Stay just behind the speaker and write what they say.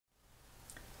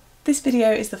This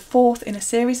video is the fourth in a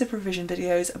series of revision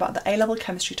videos about the A-level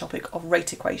chemistry topic of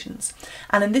rate equations,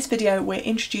 and in this video we're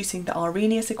introducing the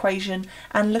Arrhenius equation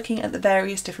and looking at the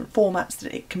various different formats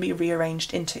that it can be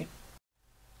rearranged into.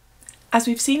 As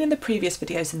we've seen in the previous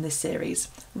videos in this series,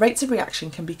 rates of reaction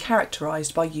can be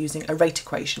characterised by using a rate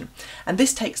equation, and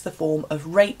this takes the form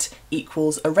of rate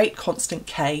equals a rate constant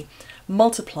K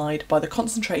multiplied by the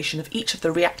concentration of each of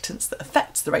the reactants that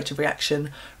affects the rate of reaction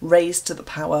raised to the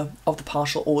power of the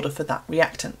partial order for that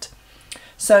reactant.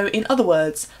 So in other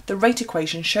words, the rate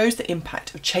equation shows the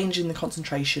impact of changing the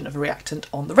concentration of a reactant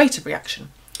on the rate of reaction.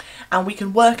 And we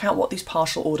can work out what these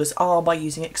partial orders are by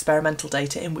using experimental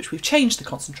data in which we've changed the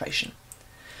concentration.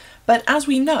 But as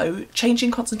we know,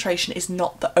 changing concentration is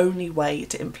not the only way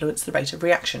to influence the rate of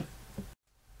reaction.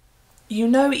 You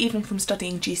know, even from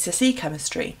studying GCSE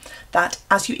chemistry, that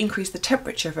as you increase the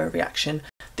temperature of a reaction,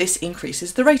 this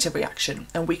increases the rate of reaction,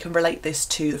 and we can relate this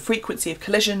to the frequency of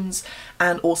collisions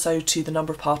and also to the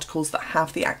number of particles that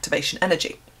have the activation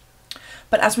energy.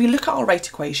 But as we look at our rate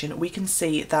equation, we can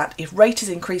see that if rate is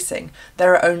increasing,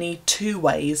 there are only two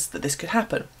ways that this could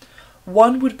happen.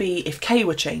 One would be if K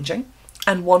were changing,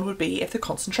 and one would be if the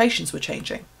concentrations were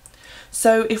changing.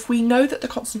 So if we know that the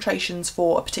concentrations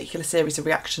for a particular series of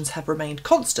reactions have remained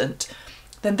constant,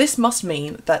 then this must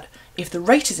mean that if the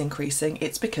rate is increasing,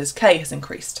 it's because K has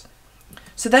increased.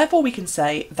 So therefore we can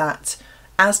say that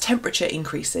as temperature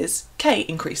increases, K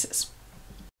increases.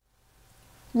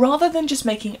 Rather than just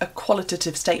making a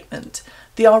qualitative statement,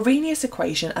 the Arrhenius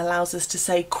equation allows us to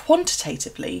say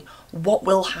quantitatively what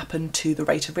will happen to the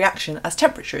rate of reaction as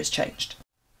temperature is changed.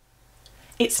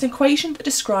 It's an equation that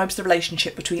describes the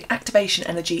relationship between activation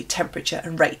energy, temperature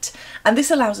and rate, and this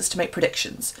allows us to make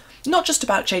predictions, not just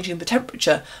about changing the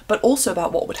temperature, but also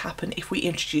about what would happen if we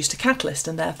introduced a catalyst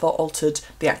and therefore altered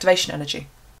the activation energy.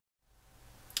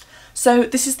 So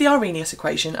this is the Arrhenius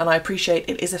equation, and I appreciate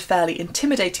it is a fairly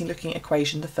intimidating looking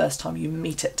equation the first time you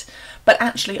meet it, but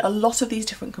actually a lot of these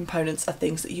different components are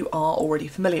things that you are already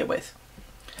familiar with.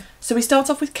 So we start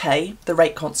off with K, the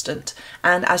rate constant,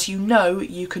 and as you know,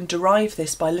 you can derive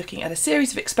this by looking at a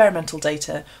series of experimental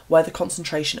data where the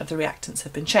concentration of the reactants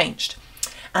have been changed.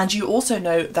 And you also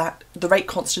know that the rate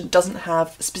constant doesn't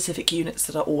have specific units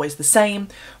that are always the same.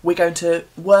 We're going to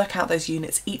work out those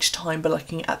units each time by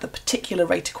looking at the particular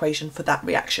rate equation for that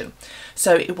reaction.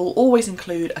 So it will always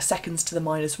include a seconds to the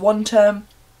 -1 term,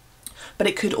 but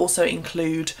it could also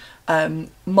include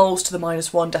moles to the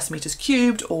 -1 decimeters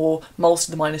cubed, or moles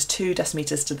to the -2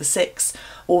 decimeters to the 6,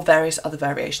 or various other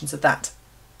variations of that.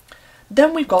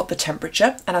 Then we've got the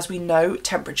temperature, and as we know,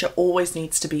 temperature always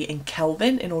needs to be in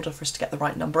Kelvin in order for us to get the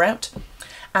right number out.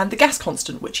 And the gas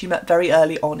constant, which you met very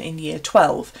early on in year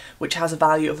 12, which has a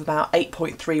value of about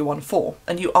 8.314,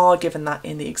 and you are given that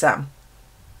in the exam.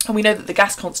 And we know that the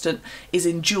gas constant is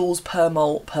in joules per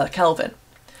mole per Kelvin.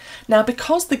 Now,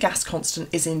 because the gas constant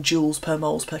is in joules per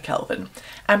moles per Kelvin,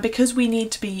 and because we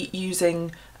need to be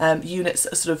using units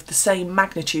that are sort of the same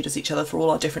magnitude as each other for all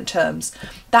our different terms,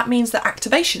 that means that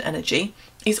activation energy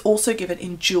is also given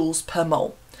in joules per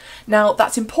mole. Now,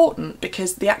 that's important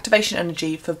because the activation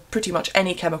energy for pretty much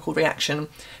any chemical reaction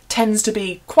tends to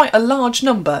be quite a large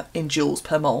number in joules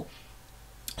per mole.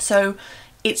 So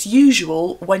it's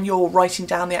usual when you're writing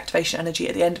down the activation energy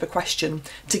at the end of a question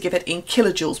to give it in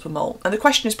kilojoules per mole. And the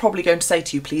question is probably going to say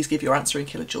to you, please give your answer in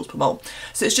kilojoules per mole.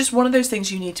 So it's just one of those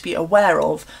things you need to be aware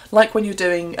of, like when you're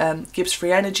doing Gibbs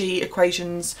free energy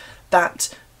equations, that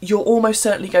you're almost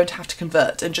certainly going to have to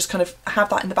convert, and just kind of have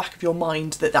that in the back of your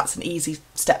mind that that's an easy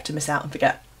step to miss out and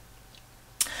forget.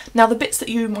 Now, the bits that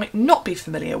you might not be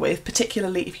familiar with,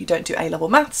 particularly if you don't do A-level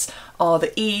maths, are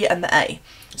the E and the A.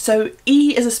 So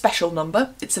E is a special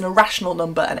number, it's an irrational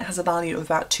number, and it has a value of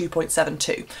about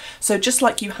 2.72. So just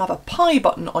like you have a pi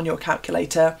button on your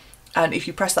calculator, and if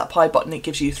you press that pi button it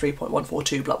gives you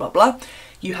 3.142 blah blah blah,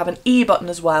 you have an E button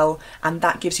as well, and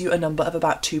that gives you a number of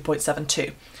about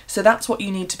 2.72. So that's what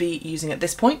you need to be using at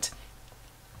this point.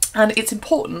 And it's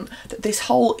important that this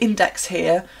whole index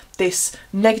here, this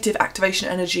negative activation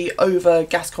energy over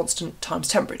gas constant times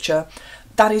temperature,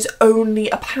 that is only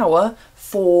a power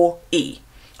for E.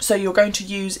 So you're going to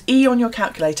use E on your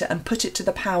calculator and put it to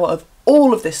the power of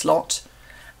all of this lot,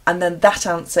 and then that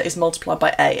answer is multiplied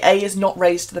by A. A is not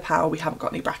raised to the power, we haven't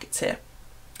got any brackets here.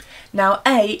 Now,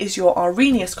 A is your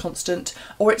Arrhenius constant,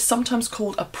 or it's sometimes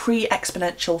called a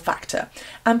pre-exponential factor.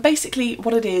 And basically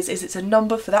what it is it's a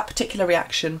number for that particular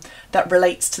reaction that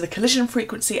relates to the collision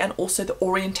frequency and also the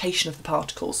orientation of the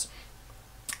particles.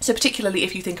 So particularly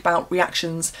if you think about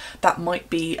reactions that might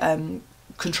be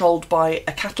controlled by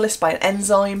a catalyst, by an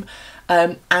enzyme,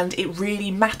 and it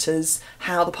really matters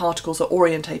how the particles are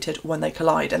orientated when they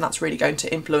collide, and that's really going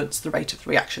to influence the rate of the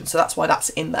reaction, so that's why that's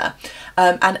in there.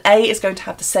 And A is going to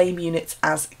have the same units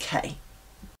as K.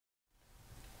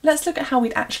 Let's look at how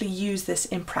we'd actually use this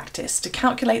in practice to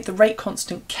calculate the rate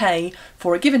constant K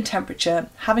for a given temperature,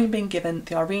 having been given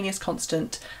the Arrhenius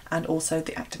constant and also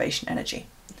the activation energy.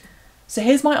 So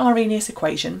here's my Arrhenius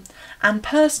equation, and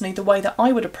personally the way that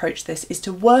I would approach this is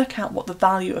to work out what the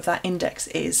value of that index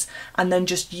is and then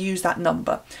just use that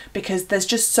number, because there's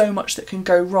just so much that can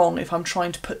go wrong if I'm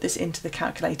trying to put this into the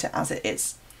calculator as it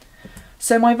is.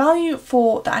 So my value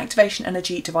for the activation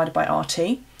energy divided by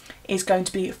RT is going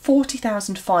to be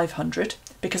 40,500,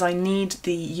 because I need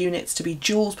the units to be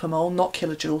joules per mole, not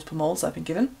kilojoules per mole as I've been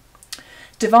given,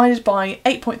 divided by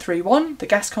 8.31, the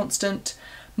gas constant,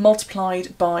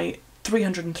 multiplied by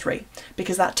 303,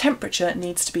 because that temperature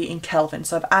needs to be in Kelvin,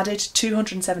 so I've added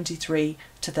 273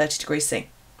 to 30 degrees C.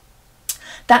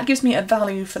 That gives me a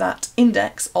value for that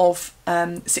index of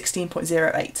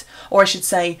 16.08, or I should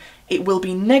say it will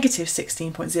be negative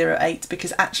 16.08,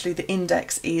 because actually the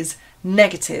index is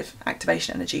negative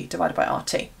activation energy divided by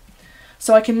RT.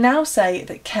 So I can now say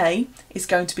that K is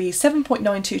going to be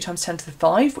 7.92 times 10 to the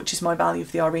 5, which is my value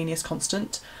for the Arrhenius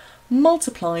constant,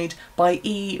 multiplied by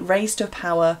E raised to a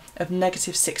power of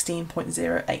negative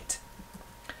 16.08.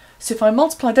 So if I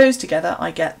multiply those together, I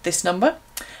get this number,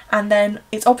 and then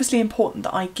it's obviously important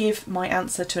that I give my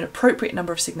answer to an appropriate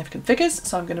number of significant figures,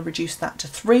 so I'm going to reduce that to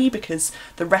 3 because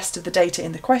the rest of the data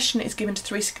in the question is given to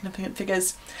 3 significant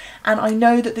figures, and I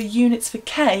know that the units for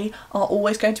K are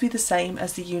always going to be the same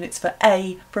as the units for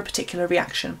A for a particular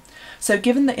reaction. So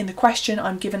given that in the question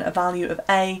I'm given a value of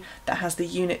A that has the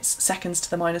units seconds to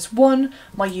the -1,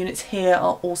 my units here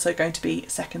are also going to be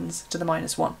seconds to the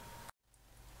 -1.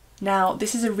 Now,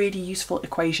 this is a really useful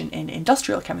equation in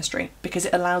industrial chemistry because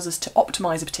it allows us to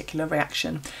optimise a particular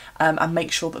reaction and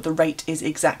make sure that the rate is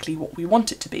exactly what we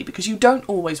want it to be, because you don't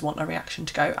always want a reaction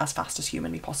to go as fast as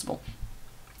humanly possible.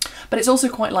 But it's also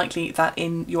quite likely that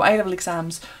in your A-level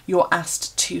exams you're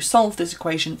asked to solve this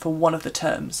equation for one of the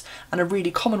terms, and a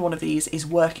really common one of these is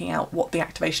working out what the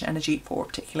activation energy for a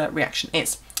particular reaction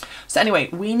is. So anyway,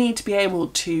 we need to be able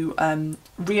to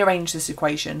rearrange this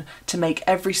equation to make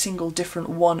every single different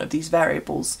one of these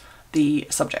variables the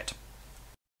subject.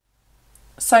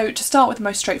 So to start with the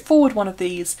most straightforward one of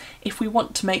these, if we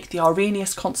want to make the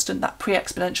Arrhenius constant, that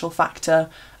pre-exponential factor,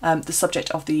 the subject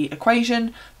of the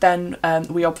equation, then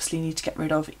we obviously need to get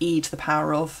rid of e to the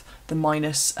power of the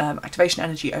minus activation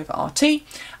energy over RT.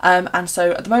 And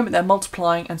so at the moment they're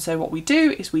multiplying, and so what we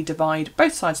do is we divide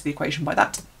both sides of the equation by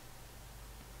that,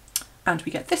 and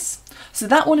we get this. So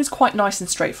that one is quite nice and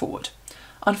straightforward.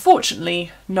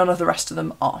 Unfortunately, none of the rest of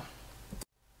them are.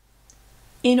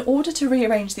 In order to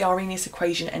rearrange the Arrhenius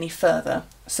equation any further,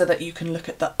 so that you can look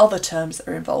at the other terms that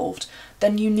are involved,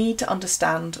 then you need to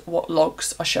understand what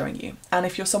logs are showing you. And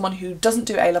if you're someone who doesn't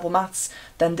do A-level maths,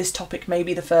 then this topic may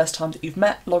be the first time that you've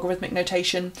met logarithmic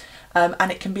notation,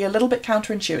 and it can be a little bit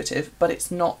counterintuitive, but it's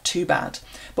not too bad.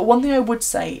 But one thing I would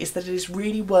say is that it is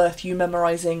really worth you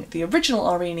memorising the original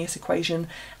Arrhenius equation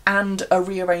and a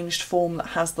rearranged form that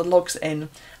has the logs in,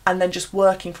 and then just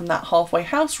working from that halfway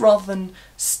house rather than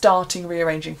starting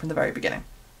rearranging from the very beginning.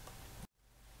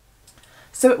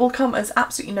 So it will come as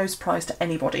absolutely no surprise to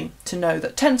anybody to know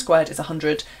that 10 squared is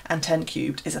 100 and 10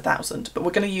 cubed is 1000, but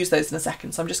we're going to use those in a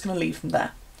second, so I'm just going to leave them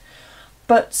there.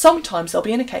 But sometimes there'll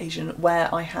be an occasion where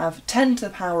I have 10 to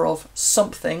the power of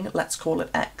something, let's call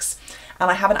it x, and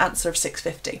I have an answer of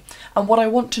 650. And what I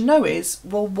want to know is,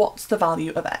 well, what's the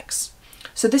value of x?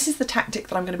 So this is the tactic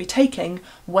that I'm going to be taking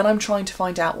when I'm trying to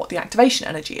find out what the activation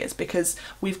energy is, because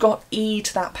we've got e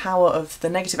to that power of the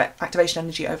negative activation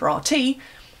energy over RT,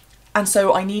 and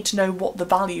so I need to know what the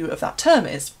value of that term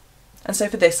is. And so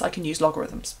for this I can use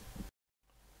logarithms.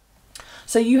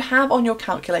 So you have on your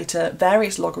calculator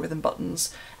various logarithm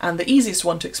buttons, and the easiest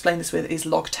one to explain this with is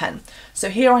log 10. So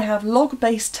here I have log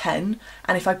base 10,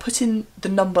 and if I put in the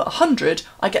number 100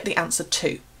 I get the answer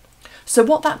 2. So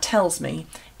what that tells me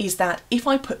is that if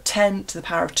I put 10 to the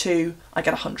power of 2 I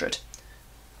get 100.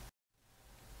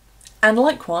 And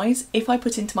likewise, if I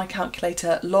put into my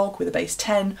calculator log with a base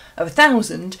 10 of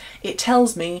 1000, it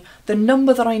tells me the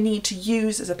number that I need to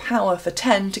use as a power for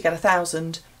 10 to get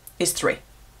 1000 is 3.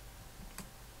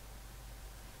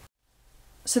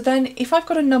 So then if I've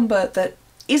got a number that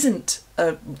isn't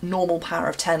a normal power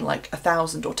of 10 like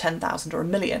 1000 or 10,000 or a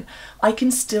million, I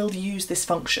can still use this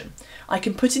function. I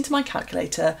can put into my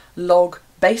calculator log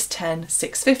base 10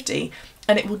 650,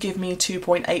 and it will give me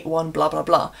 2.81 blah blah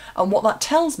blah. And what that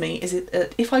tells me is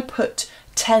that if I put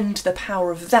 10 to the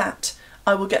power of that,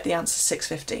 I will get the answer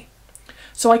 650.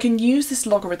 So I can use this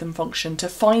logarithm function to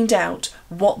find out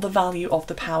what the value of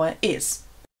the power is.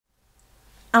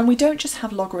 And we don't just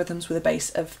have logarithms with a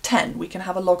base of 10, we can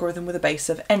have a logarithm with a base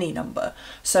of any number.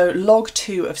 So log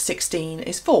 2 of 16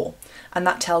 is 4, and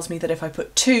that tells me that if I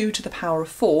put 2 to the power of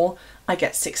 4, I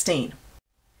get 16.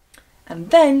 And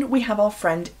then we have our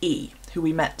friend e, who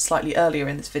we met slightly earlier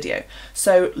in this video.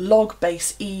 So log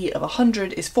base e of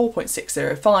 100 is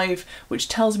 4.605, which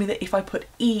tells me that if I put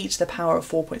e to the power of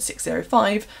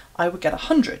 4.605, I would get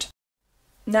 100.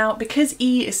 Now, because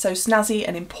e is so snazzy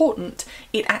and important,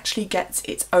 it actually gets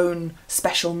its own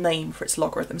special name for its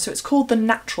logarithm. So it's called the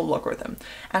natural logarithm.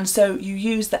 And so you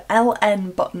use the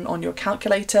ln button on your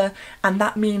calculator, and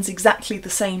that means exactly the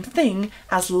same thing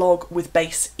as log with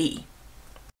base e.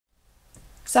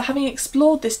 So having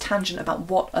explored this tangent about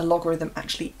what a logarithm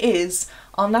actually is,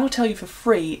 I'll now tell you for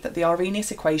free that the Arrhenius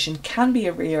equation can be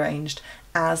rearranged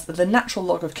as the natural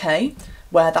log of k,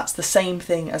 where that's the same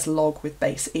thing as log with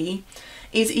base e,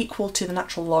 is equal to the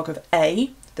natural log of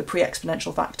a, the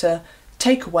pre-exponential factor,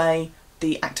 take away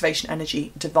the activation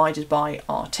energy divided by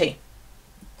RT.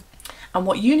 And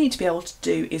what you need to be able to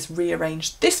do is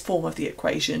rearrange this form of the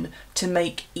equation to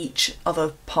make each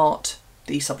other part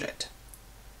the subject.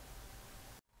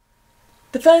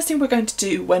 The first thing we're going to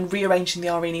do when rearranging the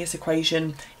Arrhenius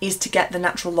equation is to get the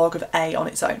natural log of a on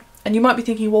its own. And you might be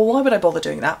thinking, well, why would I bother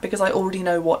doing that? Because I already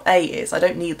know what a is. I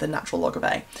don't need the natural log of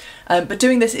a. But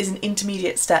doing this is an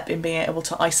intermediate step in being able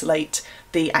to isolate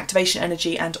the activation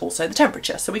energy and also the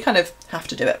temperature. So we kind of have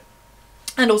to do it.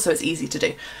 And also it's easy to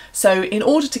do. So in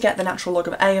order to get the natural log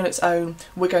of a on its own,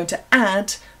 we're going to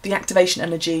add the activation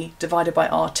energy divided by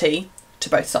RT to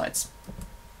both sides.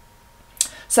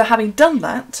 So having done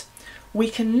that, we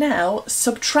can now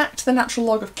subtract the natural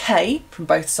log of k from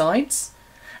both sides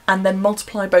and then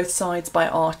multiply both sides by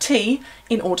RT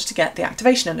in order to get the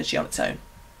activation energy on its own.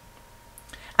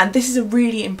 And this is a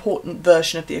really important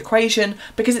version of the equation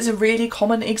because it's a really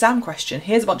common exam question.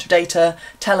 Here's a bunch of data,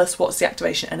 tell us what's the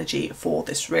activation energy for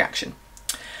this reaction.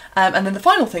 And then the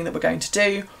final thing that we're going to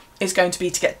do is going to be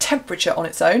to get temperature on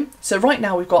its own. So right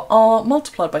now we've got R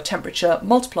multiplied by temperature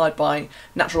multiplied by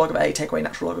natural log of A take away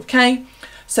natural log of K.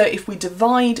 So if we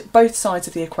divide both sides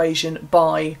of the equation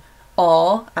by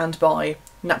R and by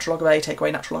natural log of A take away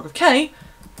natural log of K,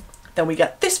 then we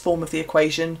get this form of the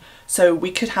equation. So we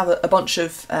could have a bunch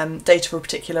of data for a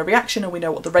particular reaction and we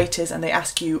know what the rate is, and they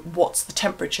ask you what's the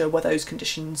temperature where those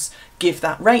conditions give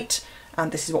that rate,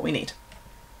 and this is what we need.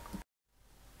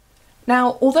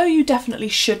 Now, although you definitely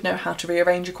should know how to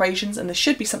rearrange equations and this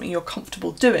should be something you're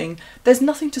comfortable doing, there's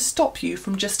nothing to stop you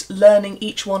from just learning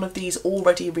each one of these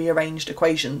already rearranged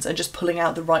equations and just pulling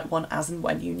out the right one as and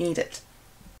when you need it.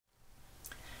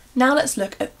 Now let's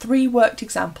look at 3 worked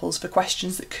examples for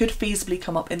questions that could feasibly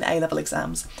come up in the A-level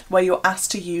exams, where you're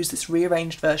asked to use this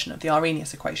rearranged version of the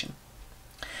Arrhenius equation.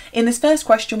 In this first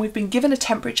question, we've been given a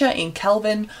temperature in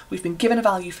Kelvin, we've been given a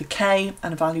value for K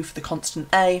and a value for the constant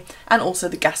A, and also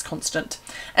the gas constant,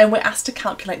 and we're asked to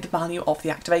calculate the value of the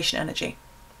activation energy.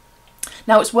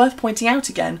 Now it's worth pointing out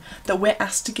again that we're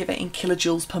asked to give it in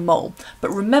kilojoules per mole,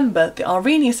 but remember the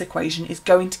Arrhenius equation is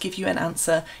going to give you an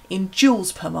answer in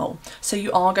joules per mole, so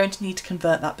you are going to need to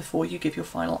convert that before you give your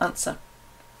final answer.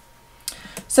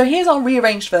 So here's our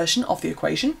rearranged version of the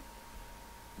equation.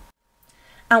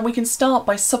 And we can start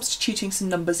by substituting some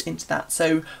numbers into that.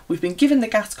 So we've been given the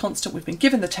gas constant, we've been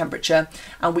given the temperature,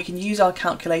 and we can use our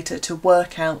calculator to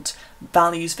work out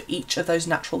values for each of those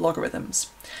natural logarithms.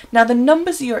 Now the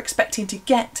numbers that you're expecting to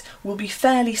get will be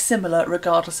fairly similar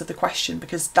regardless of the question,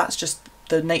 because that's just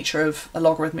the nature of a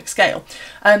logarithmic scale.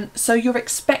 So you're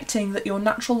expecting that your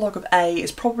natural log of A is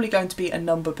probably going to be a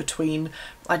number between,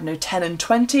 I don't know, 10 and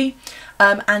 20,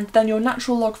 and then your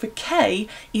natural log for K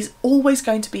is always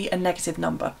going to be a negative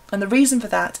number. And the reason for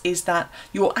that is that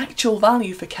your actual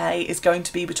value for K is going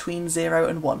to be between 0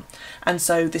 and 1, and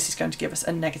so this is going to give us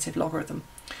a negative logarithm.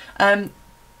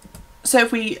 So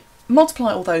if we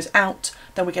multiply all those out,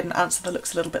 then we get an answer that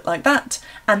looks a little bit like that.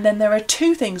 And then there are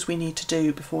 2 things we need to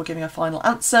do before giving a final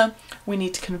answer. We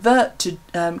need to convert to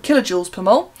kilojoules per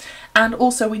mole, and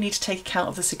also we need to take account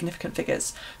of the significant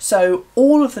figures. So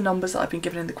all of the numbers that I've been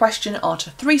given in the question are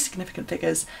to 3 significant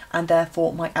figures, and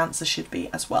therefore my answer should be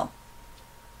as well.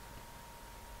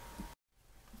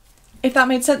 If that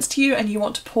made sense to you and you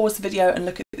want to pause the video and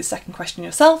look at the second question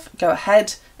yourself, go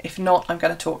ahead. If not, I'm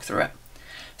going to talk through it.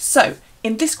 So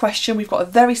in this question, we've got a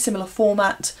very similar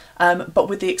format, but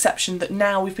with the exception that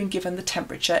now we've been given the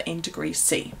temperature in degrees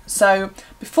C. So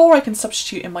before I can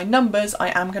substitute in my numbers, I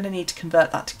am going to need to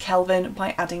convert that to Kelvin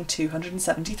by adding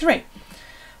 273.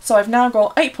 So I've now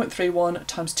got 8.31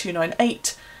 times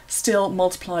 298, still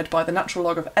multiplied by the natural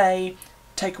log of A,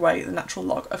 take away the natural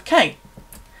log of k.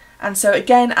 And so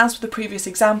again, as with the previous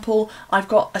example, I've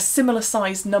got a similar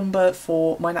sized number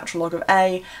for my natural log of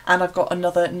a, and I've got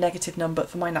another negative number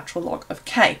for my natural log of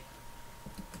k.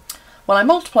 When I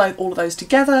multiply all of those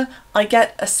together, I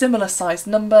get a similar sized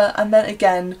number, and then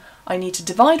again, I need to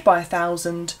divide by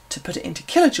 1000 to put it into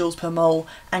kilojoules per mole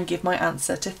and give my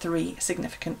answer to 3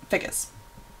 significant figures.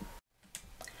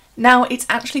 Now, it's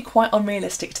actually quite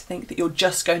unrealistic to think that you're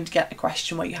just going to get a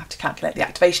question where you have to calculate the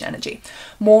activation energy.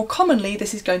 More commonly,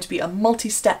 this is going to be a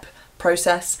multi-step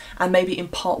process, and maybe in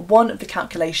part 1 of the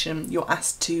calculation you're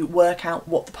asked to work out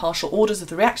what the partial orders of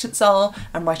the reactants are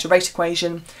and write a rate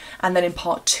equation, and then in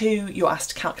part 2 you're asked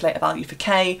to calculate a value for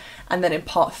k, and then in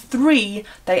part 3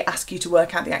 they ask you to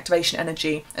work out the activation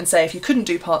energy and say, if you couldn't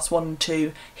do parts 1 and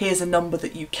 2, here's a number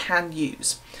that you can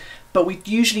use. But we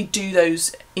usually do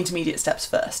those intermediate steps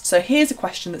first. So here's a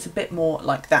question that's a bit more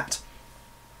like that.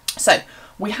 So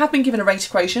we have been given a rate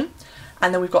equation,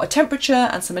 and then we've got a temperature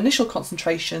and some initial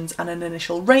concentrations and an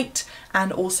initial rate,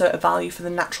 and also a value for the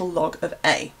natural log of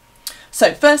A.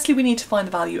 So firstly, we need to find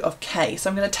the value of K. So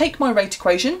I'm going to take my rate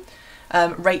equation,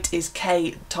 rate is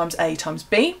K times A times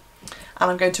B,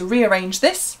 and I'm going to rearrange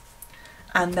this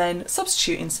and then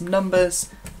substitute in some numbers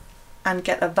and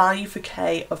get a value for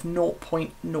K of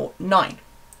 0.09.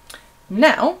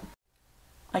 Now,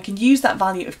 I can use that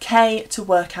value of K to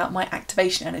work out my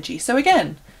activation energy. So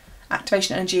again,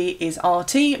 activation energy is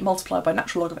RT multiplied by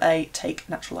natural log of A, take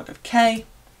natural log of K.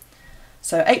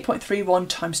 So 8.31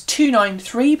 times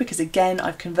 293, because again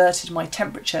I've converted my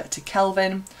temperature to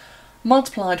Kelvin,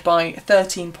 multiplied by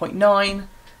 13.9,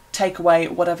 take away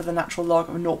whatever the natural log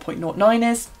of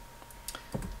 0.09 is.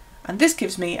 And this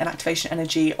gives me an activation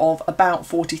energy of about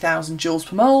 40,000 joules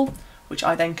per mole, which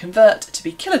I then convert to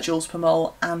be kilojoules per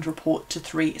mole and report to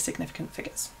 3 significant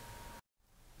figures.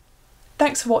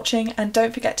 Thanks for watching, and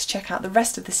don't forget to check out the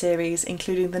rest of the series,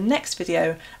 including the next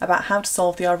video about how to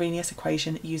solve the Arrhenius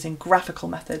equation using graphical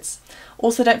methods.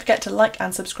 Also, don't forget to like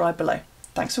and subscribe below.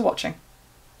 Thanks for watching.